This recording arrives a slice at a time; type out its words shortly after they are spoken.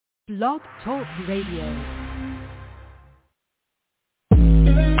Blog Talk Radio.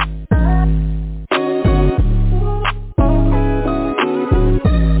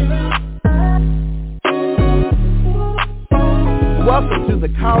 Welcome to the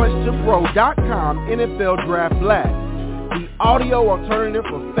College2Pro.com NFL Draft Blast, the audio alternative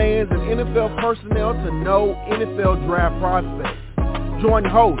for fans and NFL personnel to know NFL draft prospects. Join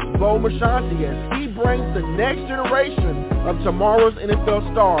host Bo Marchionte as he brings the next generation of tomorrow's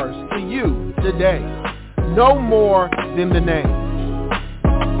NFL stars to you today. No more than the name.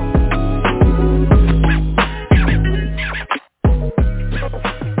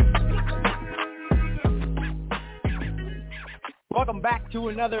 Welcome back to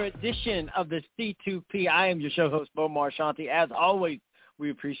another edition of the C2P. I am your show host, Bo Marchionte. As always, we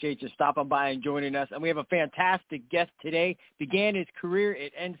appreciate you stopping by and joining us. And we have a fantastic guest today. Began his career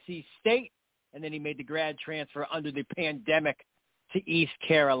at NC State, and then he made the grad transfer under the pandemic to East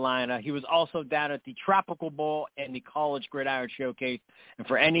Carolina. He was also down at the Tropical Bowl and the College Gridiron Showcase. And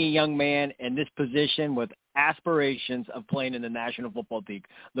for any young man in this position with aspirations of playing in the National Football League,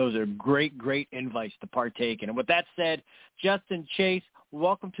 those are great, great invites to partake in. And with that said, Justin Chase,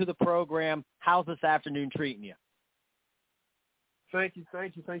 welcome to the program. How's this afternoon treating you? Thank you.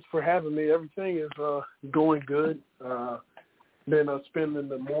 Thanks for having me. Everything is going good. Been spending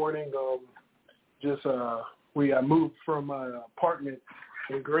the morning I moved from my apartment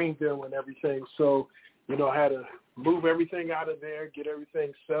in Greenville and everything. So, I had to move everything out of there, get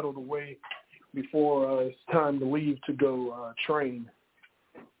everything settled away before it's time to leave to go train.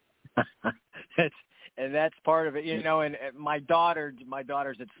 And that's part of it, and my daughter's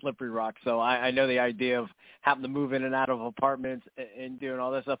at Slippery Rock, so I know the idea of having to move in and out of apartments and doing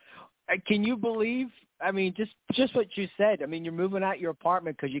all this stuff. Can you believe, just what you said, you're moving out your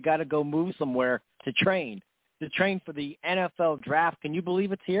apartment because you got to go move somewhere to train for the NFL draft. Can you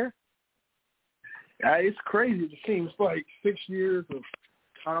believe it's here? It's crazy. It seems like 6 years of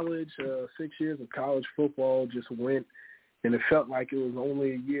college, 6 years of college football just went, and it felt like it was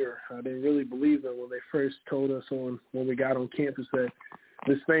only a year. I didn't really believe it when they first told us when we got on campus that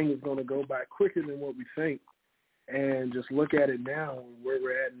this thing is going to go by quicker than what we think. And just look at it now, where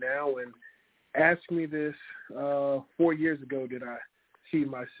we're at now, and ask me this 4 years ago, did I see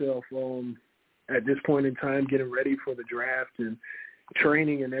myself at this point in time getting ready for the draft and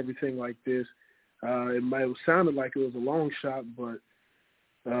training and everything like this? It might have sounded like it was a long shot, but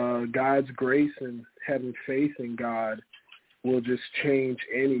God's grace and having faith in God will just change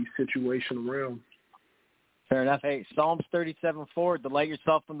any situation around. Fair enough. Hey, Psalms 37:4, delight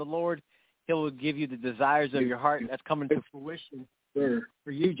yourself in the Lord. He will give you the desires of your heart. That's coming to fruition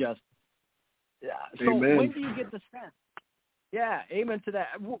for you, Justin. Yeah. So Amen. When do you get the sense? Yeah, amen to that.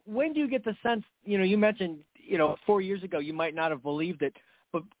 When do you get the sense, you mentioned, 4 years ago you might not have believed it,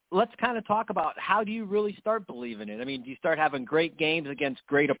 but let's kind of talk about how do you really start believing it? Do you start having great games against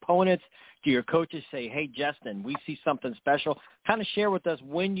great opponents? Do your coaches say, hey, Justin, we see something special? Kind of share with us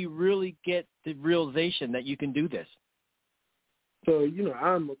when you really get the realization that you can do this. So,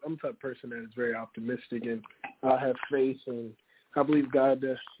 I'm the type of person that is very optimistic, and I have faith, and I believe God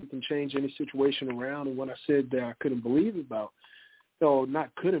that He can change any situation around. And when I said that I couldn't believe about,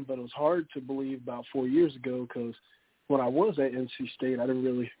 not couldn't, but it was hard to believe about 4 years ago, because when I was at NC State, I didn't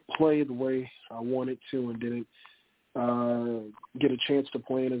really play the way I wanted to and didn't get a chance to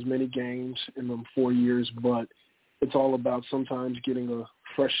play in as many games in them 4 years. But it's all about sometimes getting a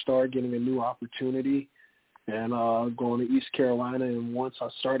fresh start, getting a new opportunity, and going to East Carolina. And once I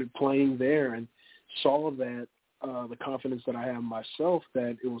started playing there and saw that, the confidence that I have in myself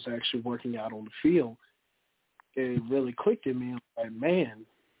that it was actually working out on the field, it really clicked in me. Like, man,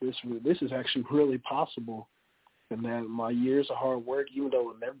 this is actually really possible. And that my years of hard work, even though it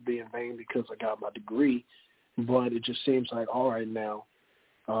will never be in vain because I got my degree, but it just seems like, all right, now,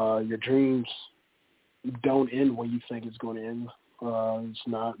 your dreams don't end when you think it's going to end. It's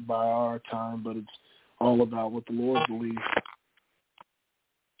not by our time, but it's all about what the Lord believes.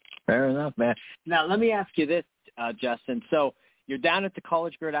 Fair enough, man. Now, let me ask you this, Justin. So you're down at the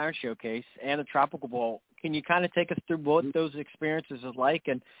College Gridiron Showcase and the Tropical Bowl. Can you kind of take us through what those experiences are like,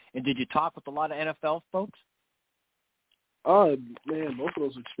 and did you talk with a lot of NFL folks? Man, both of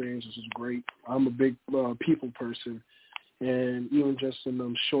those experiences was great. I'm a big people person, and even just in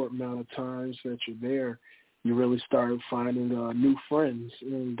them short amount of times that you're there, you really start finding new friends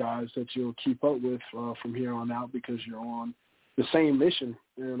and guys that you'll keep up with from here on out, because you're on the same mission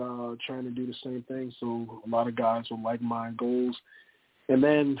and trying to do the same thing. So a lot of guys with like-minded goals. And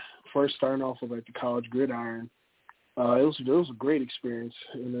then first starting off with the College Gridiron, it was a great experience,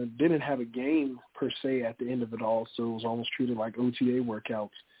 and it didn't have a game per se at the end of it all, so it was almost treated like OTA workouts.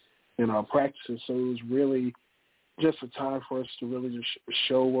 in our practices. So it was really just a time for us to really just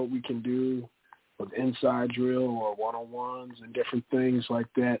show what we can do with inside drill or one-on-ones and different things like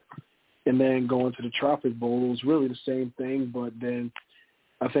that. And then going to the Tropic Bowl, it was really the same thing, but then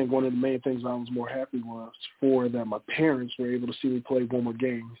I think one of the main things I was more happy for that my parents were able to see me play one more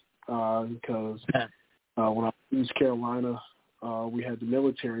game because when I was in East Carolina, we had the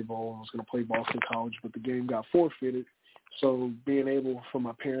Military Bowl. I was going to play Boston College, but the game got forfeited. So being able for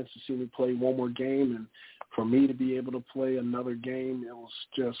my parents to see me play one more game and for me to be able to play another game, it was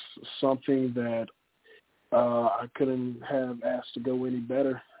just something that I couldn't have asked to go any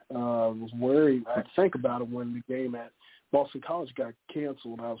better. I was worried. I think about it when the game at Boston College got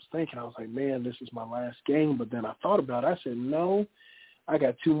canceled. I was like, man, this is my last game. But then I thought about it. I said, no, I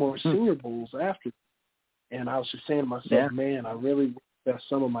got 2 more Senior Bowls after. And I was just saying to myself, man, I really wish that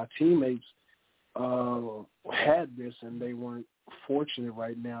some of my teammates had this and they weren't fortunate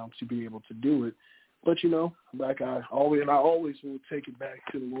right now to be able to do it. But, like I always will take it back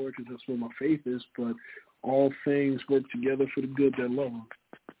to the Lord because that's where my faith is. But all things work together for the good that love Him.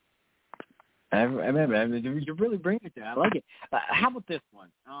 I remember. You're really bringing it there. I like it. How about this one?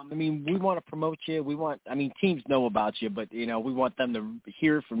 We want to promote you. Teams know about you, but, we want them to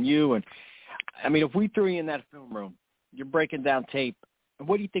hear from you. And, if we threw you in that film room, you're breaking down tape,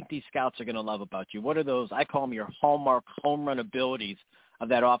 what do you think these scouts are going to love about you? What are those, I call them your hallmark home run abilities of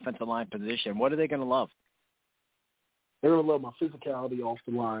that offensive line position? What are they going to love? They're going to love my physicality off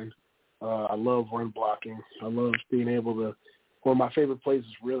the line. I love run blocking. I love being able to – one of my favorite plays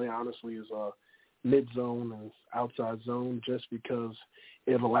is really honestly is mid-zone and outside zone just because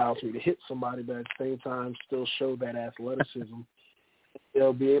it allows me to hit somebody but at the same time still show that athleticism.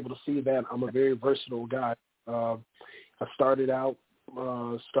 They'll be able to see that I'm a very versatile guy. I started at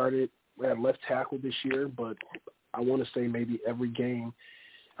left tackle this year, but I want to say maybe every game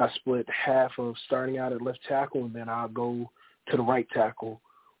I split half of starting out at left tackle and then I'll go to the right tackle,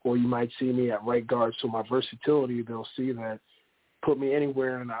 or you might see me at right guard. So my versatility, they'll see that. Put me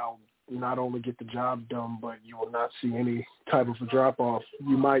anywhere and I'll not only get the job done, but you will not see any type of a drop-off.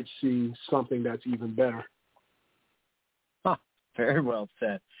 You might see something that's even better. Very well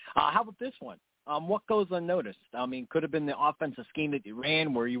said. How about this one? What goes unnoticed? Could have been the offensive scheme that you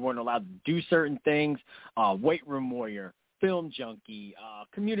ran where you weren't allowed to do certain things, weight room warrior, film junkie,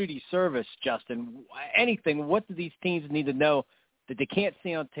 community service, Justin, anything. What do these teams need to know that they can't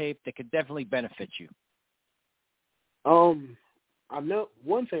see on tape that could definitely benefit you? I know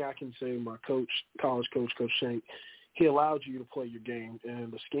one thing I can say, my coach, college coach, Coach Shank, he allowed you to play your game.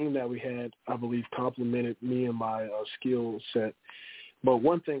 And the scheme that we had, I believe, complemented me and my skill set. But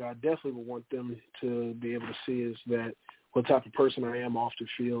one thing I definitely would want them to be able to see is that what type of person I am off the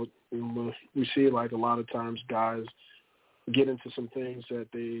field. And we see, like, a lot of times guys get into some things that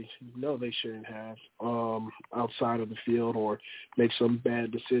they know they shouldn't have outside of the field or make some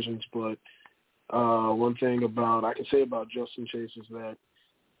bad decisions. But one thing I can say about Justin Chase is that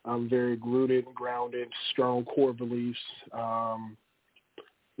I'm very rooted and grounded, strong core beliefs,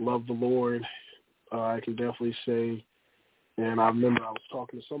 love the Lord. I can definitely say, and I remember I was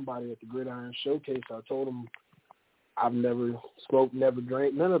talking to somebody at the Gridiron Showcase. I told them I've never smoked, never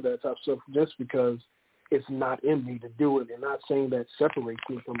drank, none of that type of stuff just because it's not in me to do it. And not saying that separates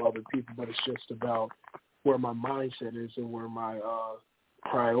me from other people, but it's just about where my mindset is and where my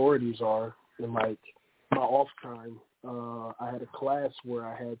priorities are. And like my off time, I had a class where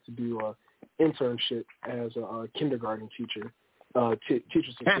I had to do an internship as a kindergarten teacher,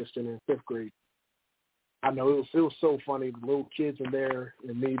 teacher's assistant in 5th grade. I know it was so funny, the little kids in there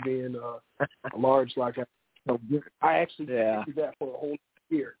and me being large like I actually did that for a whole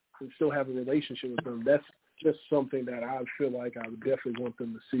year and still have a relationship with them. That's just something that I feel like I would definitely want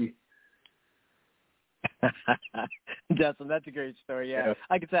them to see. Justin, that's a great story. Yeah.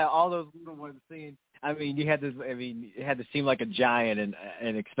 I could say all those little ones seeing. You had this. It had to seem like a giant,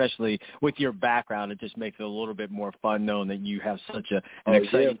 and especially with your background, it just makes it a little bit more fun knowing that you have such an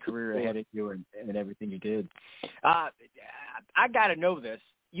exciting career ahead of you and everything you did. I got to know this.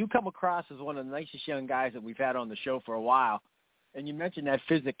 You come across as one of the nicest young guys that we've had on the show for a while, and you mentioned that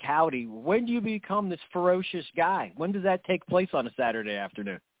physicality. When do you become this ferocious guy? When does that take place on a Saturday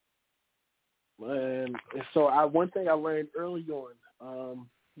afternoon? And so one thing I learned early on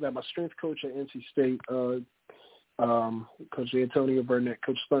that my strength coach at NC State, Coach Antonio Burnett,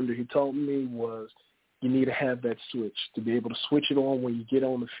 Coach Thunder, he told me was you need to have that switch to be able to switch it on when you get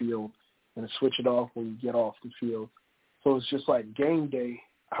on the field and to switch it off when you get off the field. So it's just like game day.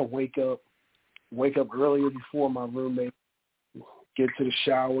 I wake up earlier before my roommate, get to the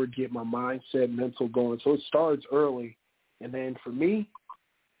shower, get my mindset, mental going. So it starts early. And then for me,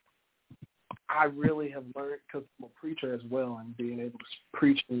 I really have learned, because I'm a preacher as well, and being able to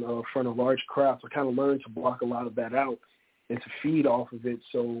preach in front of large crowds, I kind of learned to block a lot of that out and to feed off of it.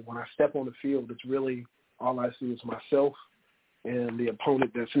 So when I step on the field, it's really all I see is myself and the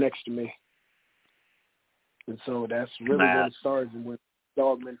opponent that's next to me. And so that's really when it starts and when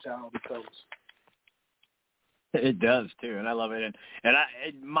dog mentality comes. It does too, and I love it. And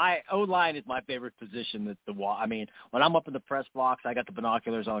my O-line is my favorite position. That the wall. I mean, when I'm up in the press box, I got the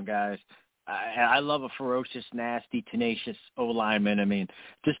binoculars on, guys. I love a ferocious, nasty, tenacious O-lineman. I mean,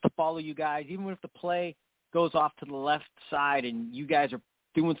 just to follow you guys, even if the play goes off to the left side and you guys are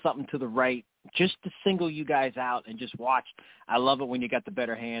doing something to the right, just to single you guys out and just watch. I love it when you got the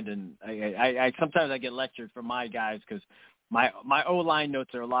better hand, and I sometimes I get lectured from my guys because my O-line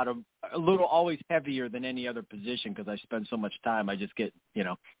notes are a little always heavier than any other position because I spend so much time. I just get,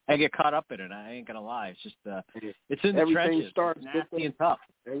 I get caught up in it. I ain't gonna lie. It's just it's in the trenches. Starts nasty and tough.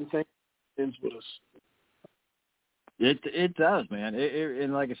 Everything ends with us. It does, man.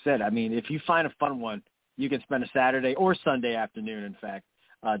 And like I said, I mean, if you find a fun one, you can spend a Saturday or Sunday afternoon, in fact,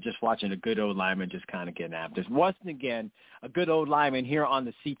 just watching a good old lineman just kind of getting after. Once again, a good old lineman here on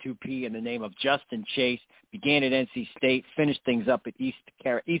the C2P in the name of Justin Chase. Began at NC State, finished things up at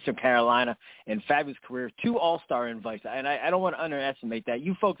Eastern Carolina, and fabulous career. 2 All-Star invites, and I don't want to underestimate that.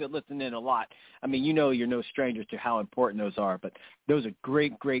 You folks that listen in a lot, I mean, you're no strangers to how important those are, but those are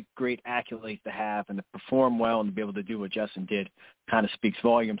great, great, great accolades to have, and to perform well and to be able to do what Justin did kind of speaks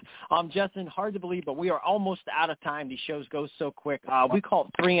volumes. Justin, hard to believe, but we are almost out of time. These shows go so quick. We call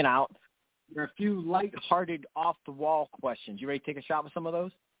it 3 and Out. There are a few light-hearted, off-the-wall questions. You ready to take a shot with some of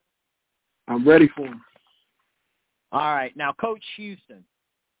those? I'm ready for them. All right. Now, Coach Houston,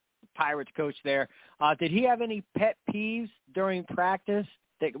 the Pirates coach there, did he have any pet peeves during practice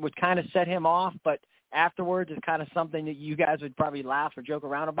that would kind of set him off, but afterwards is kind of something that you guys would probably laugh or joke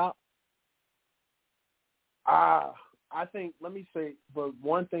around about? I think, let me say, but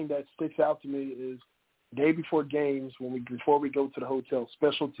one thing that sticks out to me is day before games, before we go to the hotel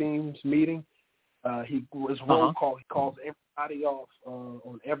special teams meeting, he was roll call. He calls everybody off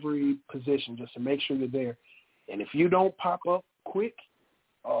on every position just to make sure you're there. And if you don't pop up quick,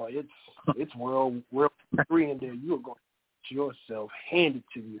 it's World 3 in there. You are going to get yourself handed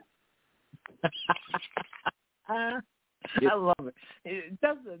to you. I love it. It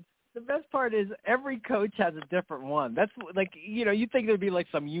doesn't. The best part is every coach has a different one. That's like, you think there'd be like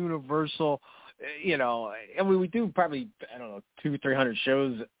some universal, and we do probably, 200-300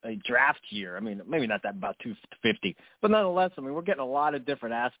 shows a draft year. I mean, maybe not that, about 250, but nonetheless, I mean, we're getting a lot of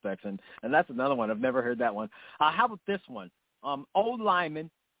different aspects, and that's another one. I've never heard that one. How about this one? Old linemen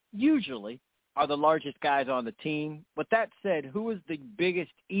usually are the largest guys on the team. With that said, who is the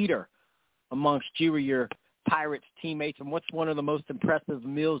biggest eater amongst you or your Pirates teammates, and what's one of the most impressive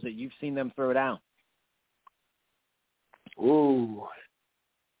meals that you've seen them throw down? Ooh.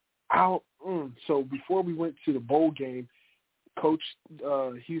 So before we went to the bowl game, Coach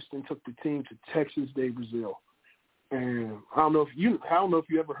Houston took the team to Texas de Brazil, and I don't know if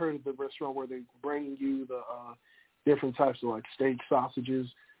you ever heard of the restaurant where they bring you the different types of like steak, sausages,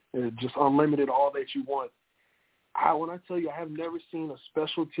 and just unlimited, all that you want. When I tell you, I have never seen a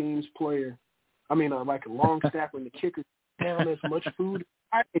special teams player, like a long snapper and the kicker down as much food as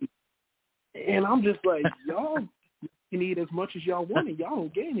I ate. And I'm just like, y'all can eat as much as y'all want, and y'all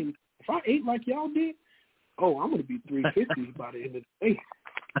don't gain anything. If I ate like y'all did, I'm going to be 350 by the end of the day.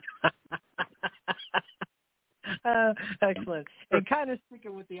 Excellent. And kind of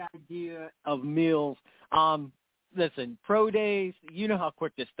sticking with the idea of meals, listen, pro days, you know how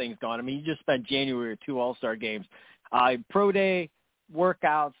quick this thing's gone. I mean, you just spent January with 2 All-Star games. Pro day,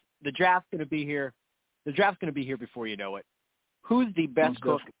 workouts, the draft's going to be here. The draft's going to be here before you know it. Who's the best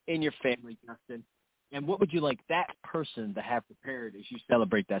cook in your family, Justin? And what would you like that person to have prepared as you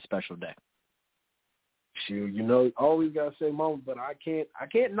celebrate that special day? Shoot, always got to say mama, but I can't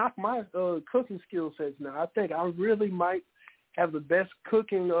knock my cooking skill sets now. I think I really might have the best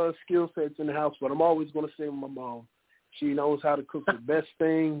cooking skill sets in the house, but I'm always going to say my mom. She knows how to cook the best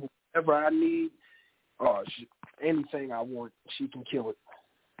thing, whatever I need. Anything I want, she can kill it.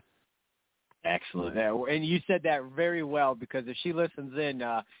 Excellent. And you said that very well, because if she listens in,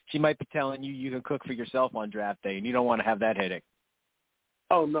 she might be telling you you can cook for yourself on draft day, and you don't want to have that headache.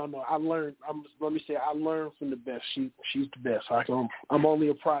 Oh, no. I learned. I learned from the best. She's the best. I'm only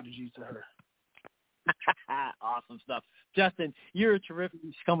a prodigy to her. Awesome stuff. Justin, you're terrific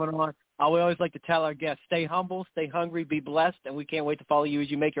coming on. We always like to tell our guests, stay humble, stay hungry, be blessed, and we can't wait to follow you as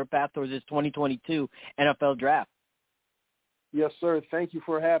you make your path towards this 2022 NFL Draft. Yes, sir. Thank you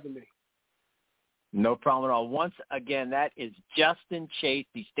for having me. No problem at all. Once again, that is Justin Chase,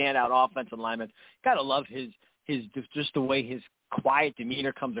 the standout offensive lineman. Got to love his just the way his quiet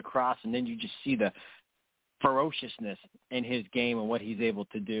demeanor comes across, and then you just see the ferociousness in his game and what he's able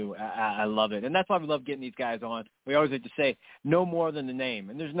to do. I love it. And that's why we love getting these guys on. We always like to say no more than the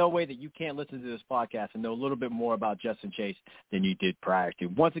name. And there's no way that you can't listen to this podcast and know a little bit more about Justin Chase than you did prior to.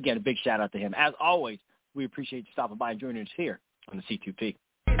 Once again, a big shout out to him. As always, we appreciate you stopping by and joining us here on the C2P.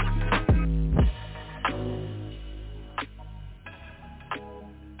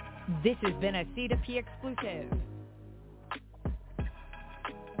 This has been a C2P exclusive.